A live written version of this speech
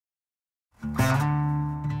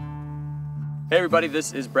Hey everybody,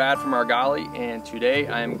 this is Brad from Argali, and today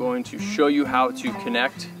I am going to show you how to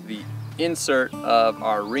connect the insert of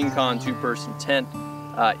our Rincon two-person tent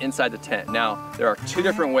inside the tent. Now, there are two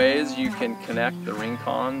different ways you can connect the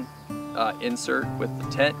Rincon insert with the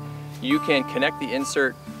tent. You can connect the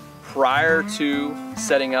insert prior to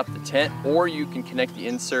setting up the tent, or you can connect the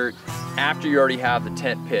insert after you already have the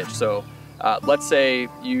tent pitched. So let's say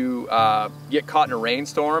you get caught in a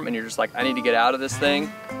rainstorm and you're just like, I need to get out of this thing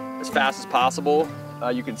as fast as possible.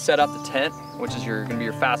 You can set up the tent, which is going to be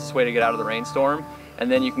your fastest way to get out of the rainstorm,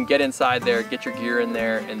 and then you can get inside there, get your gear in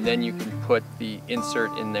there, and then you can put the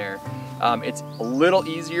insert in there. It's a little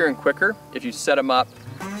easier and quicker if you set them up,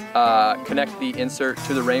 connect the insert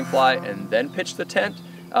to the rainfly, and then pitch the tent,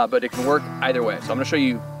 but it can work either way. So I'm going to show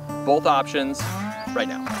you both options right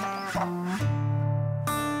now.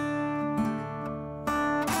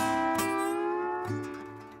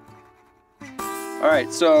 All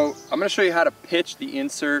right, so I'm gonna show you how to pitch the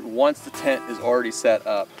insert once the tent is already set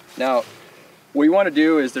up. Now, what you wanna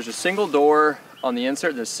do is there's a single door on the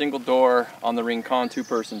insert, there's a single door on the Rincon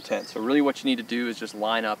two-person tent. So really what you need to do is just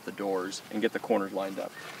line up the doors and get the corners lined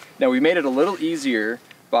up. Now, we made it a little easier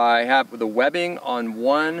by having the webbing on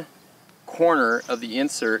one corner of the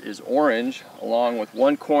insert is orange, along with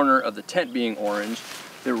one corner of the tent being orange.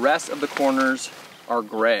 The rest of the corners are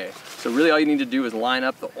gray. So really all you need to do is line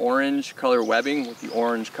up the orange color webbing with the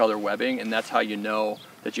orange color webbing, and that's how you know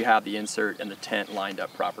that you have the insert and the tent lined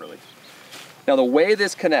up properly. Now, the way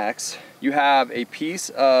this connects, you have a piece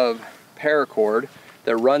of paracord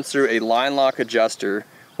that runs through a line lock adjuster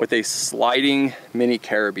with a sliding mini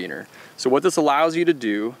carabiner. So what this allows you to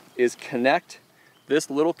do is connect this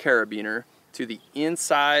little carabiner to the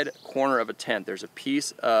inside corner of a tent. There's a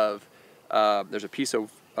piece of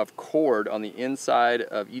cord on the inside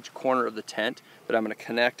of each corner of the tent that I'm going to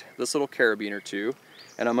connect this little carabiner to,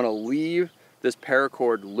 and I'm going to leave this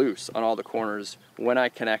paracord loose on all the corners when I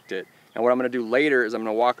connect it. And what I'm going to do later is I'm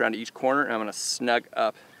going to walk around to each corner and I'm going to snug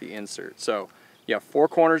up the insert. So you have 4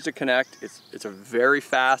 corners to connect. It's a very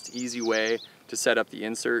fast, easy way to set up the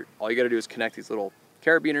insert. All you got to do is connect these little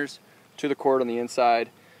carabiners to the cord on the inside.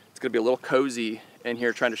 It's going to be a little cozy in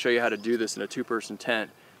here trying to show you how to do this in a 2-person tent,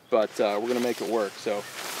 but we're going to make it work. So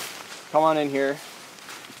come on in here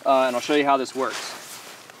and I'll show you how this works.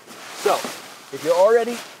 So if you're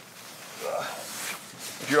already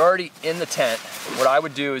in the tent, what I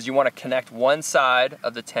would do is you want to connect one side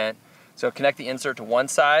of the tent. So connect the insert to one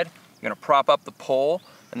side, you're going to prop up the pole,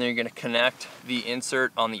 and then you're going to connect the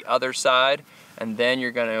insert on the other side, and then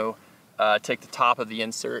you're going to take the top of the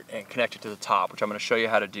insert and connect it to the top, which I'm going to show you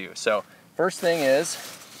how to do. So first thing is,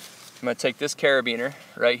 I'm going to take this carabiner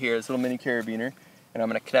right here, this little mini carabiner, and I'm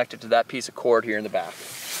going to connect it to that piece of cord here in the back.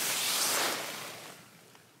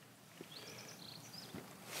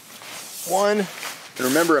 One, and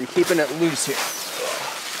remember I'm keeping it loose here.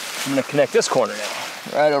 I'm going to connect this corner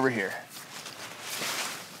now, right over here.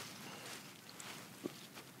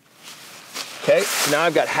 Okay, so now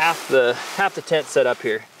I've got half the tent set up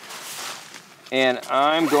here. And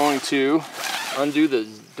I'm going to undo the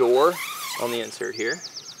door on the insert here.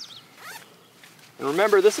 And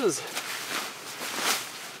remember, this is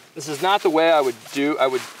not the way I would do.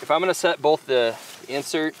 If I'm going to set both the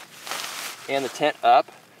insert and the tent up,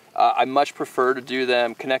 I much prefer to do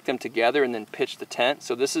them, connect them together and then pitch the tent.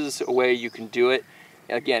 So this is a way you can do it.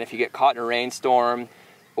 Again, if you get caught in a rainstorm,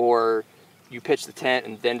 or you pitch the tent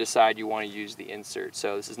and then decide you want to use the insert.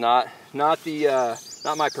 So this is not my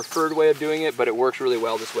preferred way of doing it, but it works really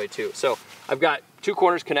well this way too. So I've got 2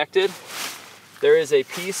 corners connected. There is a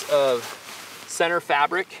piece of center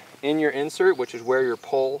fabric in your insert, which is where your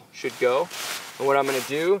pole should go. And what I'm going to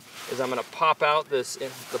do is I'm going to pop out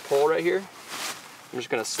the pole right here. I'm just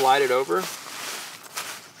going to slide it over. And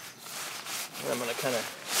I'm going to kind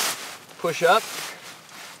of push up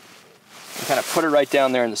and kind of put it right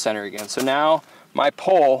down there in the center again. So now my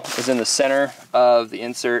pole is in the center of the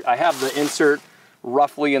insert. I have the insert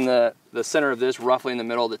roughly in the center of this, roughly in the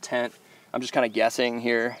middle of the tent. I'm just kind of guessing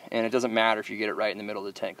here, and it doesn't matter if you get it right in the middle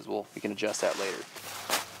of the tent, because we can adjust that later.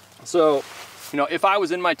 So, you know, if I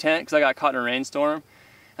was in my tent, because I got caught in a rainstorm,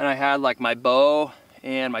 and I had like my bow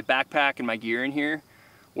and my backpack and my gear in here,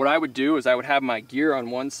 what I would do is I would have my gear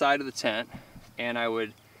on one side of the tent, and I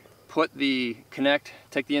would take the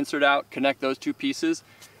insert out, connect those 2 pieces.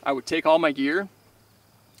 I would take all my gear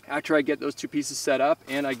after I get those 2 pieces set up,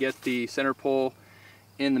 and I get the center pole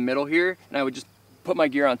in the middle here, and I would just put my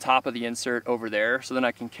gear on top of the insert over there, so then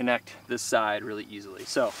I can connect this side really easily.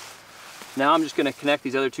 So now I'm just going to connect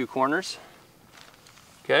these other 2 corners.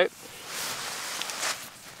 Okay.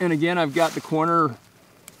 And again, I've got the corner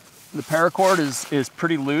The paracord is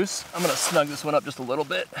pretty loose. I'm gonna snug this one up just a little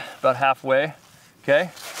bit, about halfway,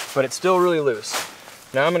 okay? But it's still really loose.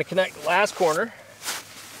 Now I'm gonna connect the last corner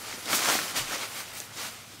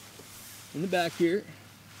in the back here.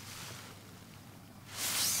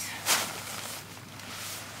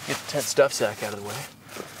 Get the tent stuff sack out of the way.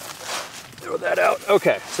 Throw that out.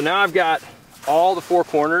 Okay, so now I've got all the 4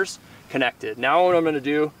 corners connected. Now what I'm gonna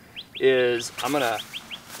do is I'm gonna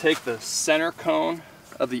take the center cone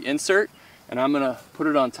of the insert and I'm gonna put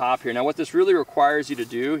it on top here. Now what this really requires you to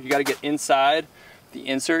do, you gotta get inside the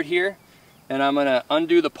insert here, and I'm gonna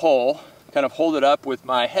undo the pole, kind of hold it up with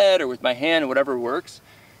my head or with my hand, whatever works,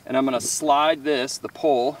 and I'm gonna slide this, the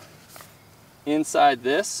pole, inside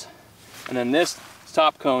this, and then this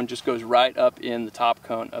top cone just goes right up in the top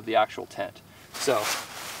cone of the actual tent. So,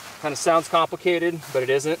 kind of sounds complicated, but it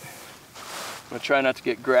isn't. I'm gonna try not to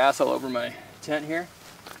get grass all over my tent here.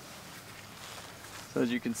 So as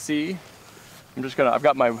you can see, I've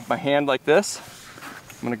got my hand like this.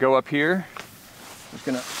 I'm gonna go up here. I'm just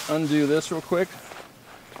gonna undo this real quick.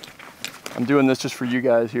 I'm doing this just for you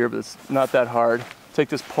guys here, but it's not that hard. Take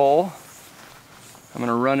this pole, I'm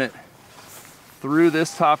gonna run it through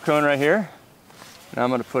this top cone right here, and I'm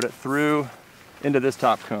gonna put it through into this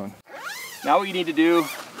top cone. Now what you need to do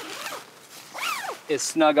is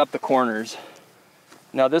snug up the corners.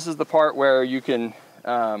 Now this is the part where you can,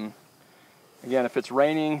 again, if it's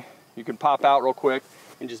raining, you can pop out real quick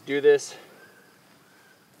and just do this.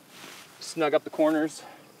 Snug up the corners.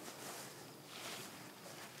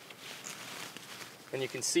 And you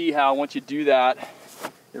can see how once you do that,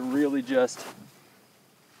 it really just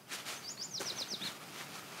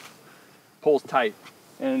pulls tight.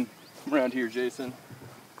 And around here, Jason.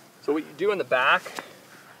 So what you do in the back,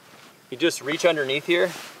 you just reach underneath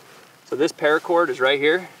here. So this paracord is right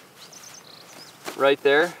here, right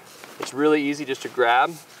there. It's really easy just to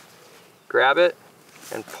grab it,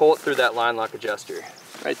 and pull it through that line lock adjuster,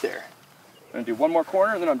 right there. I'm gonna do one more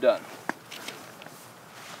corner and then I'm done.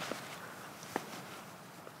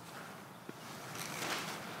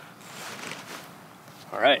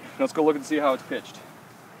 All right, let's go look and see how it's pitched.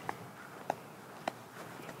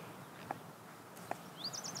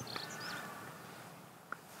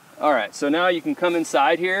 All right, so now you can come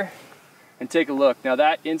inside here and take a look. Now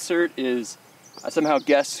that insert is, I somehow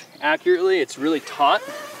guessed accurately, it's really taut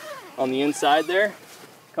on the inside there.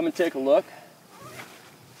 Come and take a look.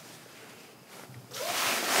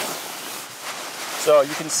 So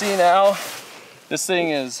you can see now, this thing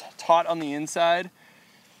is taut on the inside,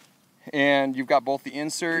 and you've got both the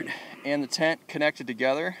insert and the tent connected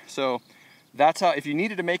together. So that's how, if you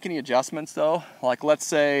needed to make any adjustments though, like let's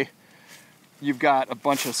say you've got a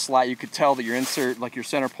bunch of slack, you could tell that your insert, like your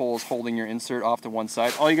center pole is holding your insert off to one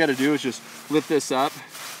side. All you gotta do is just lift this up,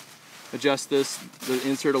 adjust the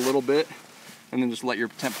insert a little bit, and then just let your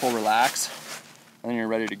tent pole relax, and then you're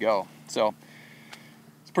ready to go. So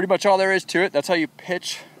it's pretty much all there is to it. That's how you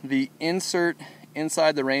pitch the insert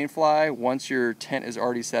inside the rainfly once your tent is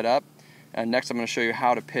already set up. And next I'm gonna show you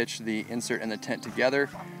how to pitch the insert and the tent together,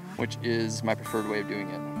 which is my preferred way of doing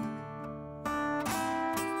it.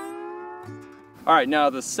 All right, now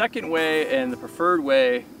the second way and the preferred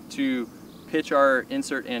way to pitch our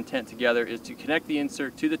insert and tent together is to connect the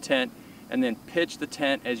insert to the tent and then pitch the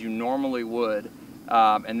tent as you normally would,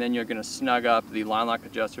 and then you're gonna snug up the line lock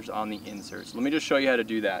adjusters on the insert. So let me just show you how to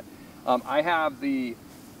do that. I have the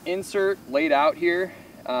insert laid out here.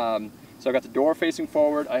 So I've got the door facing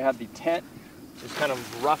forward. I have the tent just kind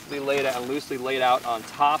of roughly laid out and loosely laid out on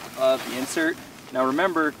top of the insert. Now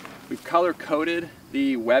remember, we've color coded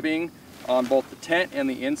the webbing on both the tent and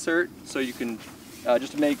the insert, so you can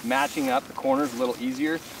just to make matching up the corners a little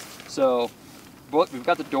easier. So we've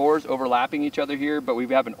got the doors overlapping each other here, but we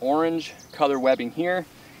have an orange color webbing here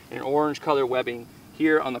and an orange color webbing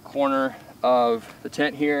here on the corner of the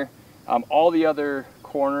tent here. All the other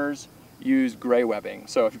corners use gray webbing.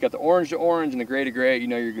 So if you've got the orange to orange and the gray to gray, you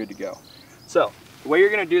know you're good to go. So the way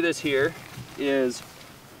you're gonna do this here is,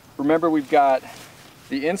 remember we've got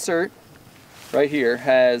the insert right here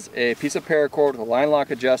has a piece of paracord with a line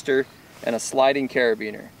lock adjuster and a sliding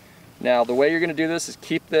carabiner. Now the way you're gonna do this is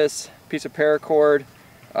keep this piece of paracord,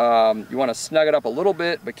 you wanna snug it up a little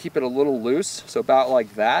bit, but keep it a little loose, so about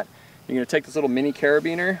like that. You're gonna take this little mini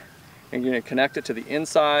carabiner and you're gonna connect it to the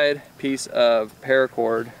inside piece of paracord,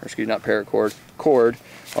 or excuse me, not paracord, cord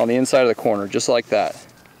on the inside of the corner, just like that,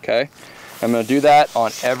 okay? I'm gonna do that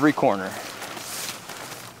on every corner.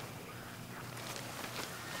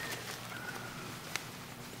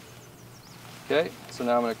 Okay, so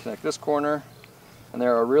now I'm gonna connect this corner, and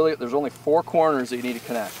there's only 4 corners that you need to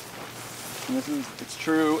connect. And it's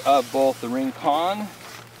true of both the Rincon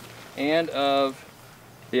and of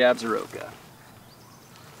the Absaroka.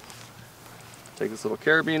 Take this little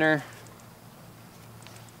carabiner.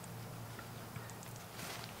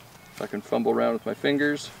 If I can fumble around with my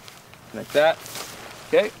fingers, connect that.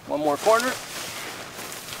 Okay, one more corner.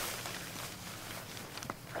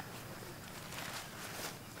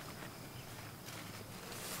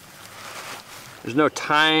 There's no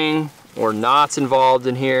tying or knots involved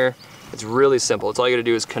in here. It's really simple. It's all you gotta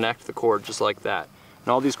do is connect the cord just like that.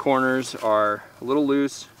 And all these corners are a little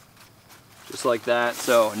loose, just like that.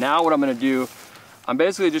 So now what I'm gonna do, I'm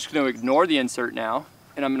basically just gonna ignore the insert now,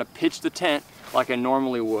 and I'm gonna pitch the tent like I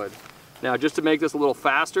normally would. Now, just to make this a little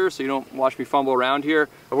faster so you don't watch me fumble around here,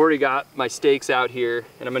 I've already got my stakes out here,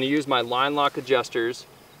 and I'm gonna use my line lock adjusters.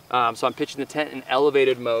 So I'm pitching the tent in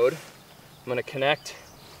elevated mode. I'm gonna connect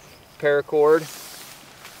paracord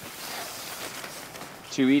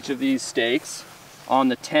to each of these stakes on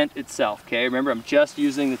the tent itself, okay? Remember, I'm just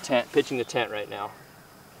using the tent, pitching the tent right now,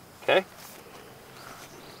 okay?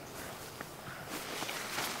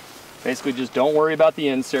 Basically, just don't worry about the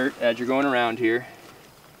insert as you're going around here.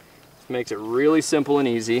 This makes it really simple and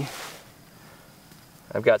easy.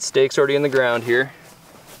 I've got stakes already in the ground here,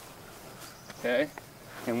 okay?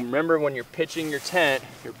 And remember, when you're pitching your tent,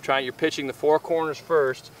 you're pitching the four corners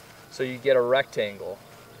first, so you get a rectangle.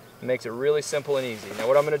 It makes it really simple and easy. Now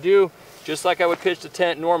what I'm gonna do, just like I would pitch the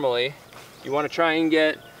tent normally, you wanna try and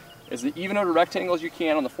get as even of a rectangle as you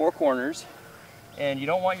can on the four corners. And you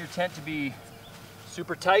don't want your tent to be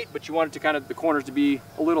super tight, but you want it to the corners to be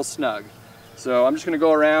a little snug. So I'm just gonna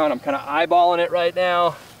go around, I'm kind of eyeballing it right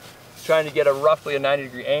now, trying to get roughly a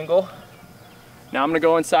 90-degree angle. Now I'm gonna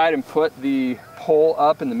go inside and put the pole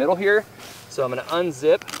up in the middle here. So I'm gonna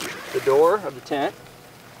unzip the door of the tent.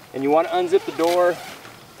 And you want to unzip the door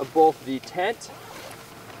of both the tent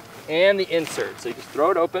and the insert. So you just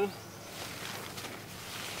throw it open.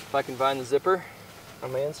 If I can find the zipper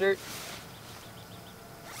on my insert.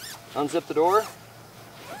 Unzip the door.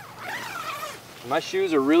 My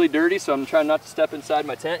shoes are really dirty, so I'm trying not to step inside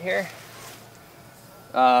my tent here.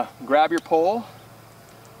 Grab your pole.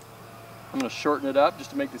 I'm going to shorten it up just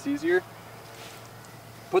to make this easier.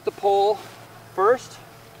 Put the pole first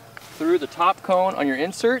through the top cone on your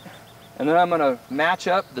insert, and then I'm going to match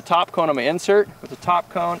up the top cone on my insert with the top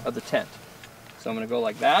cone of the tent. So I'm going to go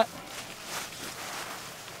like that,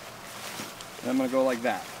 and I'm going to go like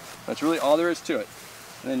that. That's really all there is to it.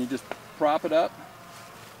 And then you just prop it up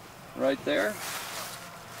right there.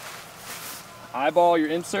 Eyeball your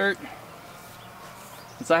insert.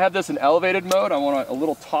 Since I have this in elevated mode, I want a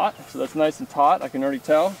little taut, so that's nice and taut, I can already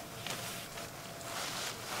tell.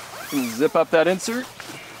 And zip up that insert.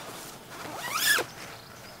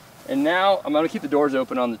 And now, I'm going to keep the doors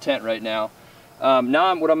open on the tent right now.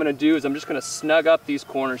 Now what I'm going to do is I'm just going to snug up these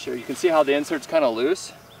corners here. You can see how the insert's kind of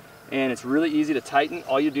loose, and it's really easy to tighten.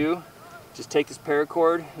 All you do, just take this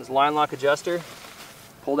paracord, this line lock adjuster,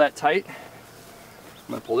 pull that tight.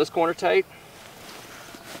 I'm going to pull this corner tight.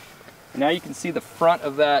 And now you can see the front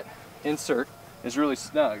of that insert is really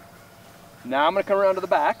snug. Now I'm going to come around to the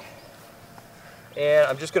back, and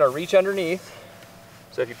I'm just going to reach underneath.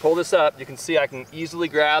 So if you pull this up, you can see I can easily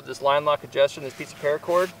grab this line lock adjuster and this piece of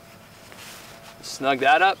paracord. Snug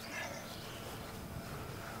that up.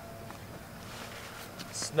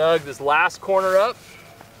 Snug this last corner up.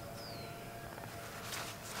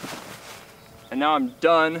 And now I'm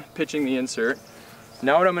done pitching the insert.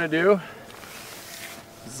 Now what I'm going to do,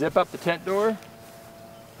 zip up the tent door.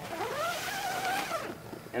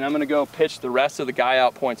 And I'm going to go pitch the rest of the guy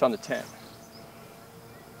out points on the tent.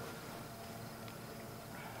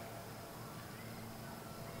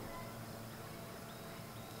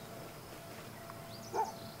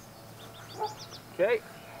 Okay,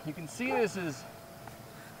 you can see this is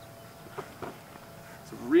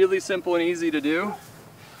really simple and easy to do.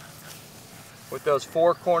 With those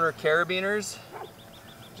four corner carabiners,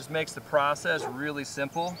 just makes the process really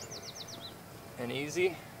simple and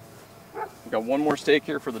easy. We've got one more stake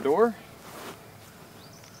here for the door.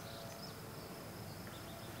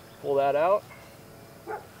 Pull that out,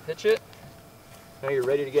 pitch it. Now you're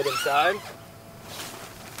ready to get inside.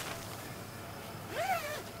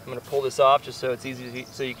 I'm going to pull this off just so it's easy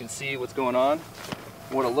so you can see what's going on,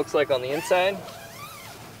 what it looks like on the inside.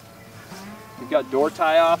 You've got door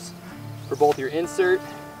tie-offs for both your insert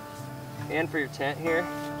and for your tent here.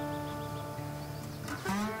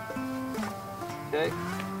 Okay,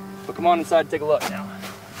 but come on inside and take a look now.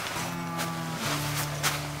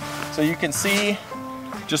 So you can see,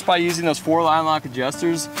 just by using those four line lock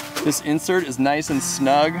adjusters, this insert is nice and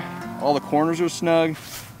snug. All the corners are snug.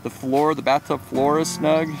 The floor, the bathtub floor is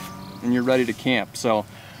snug, and you're ready to camp. So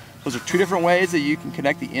Those are two different ways that you can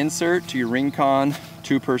connect the insert to your Rincon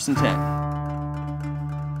two-person tent.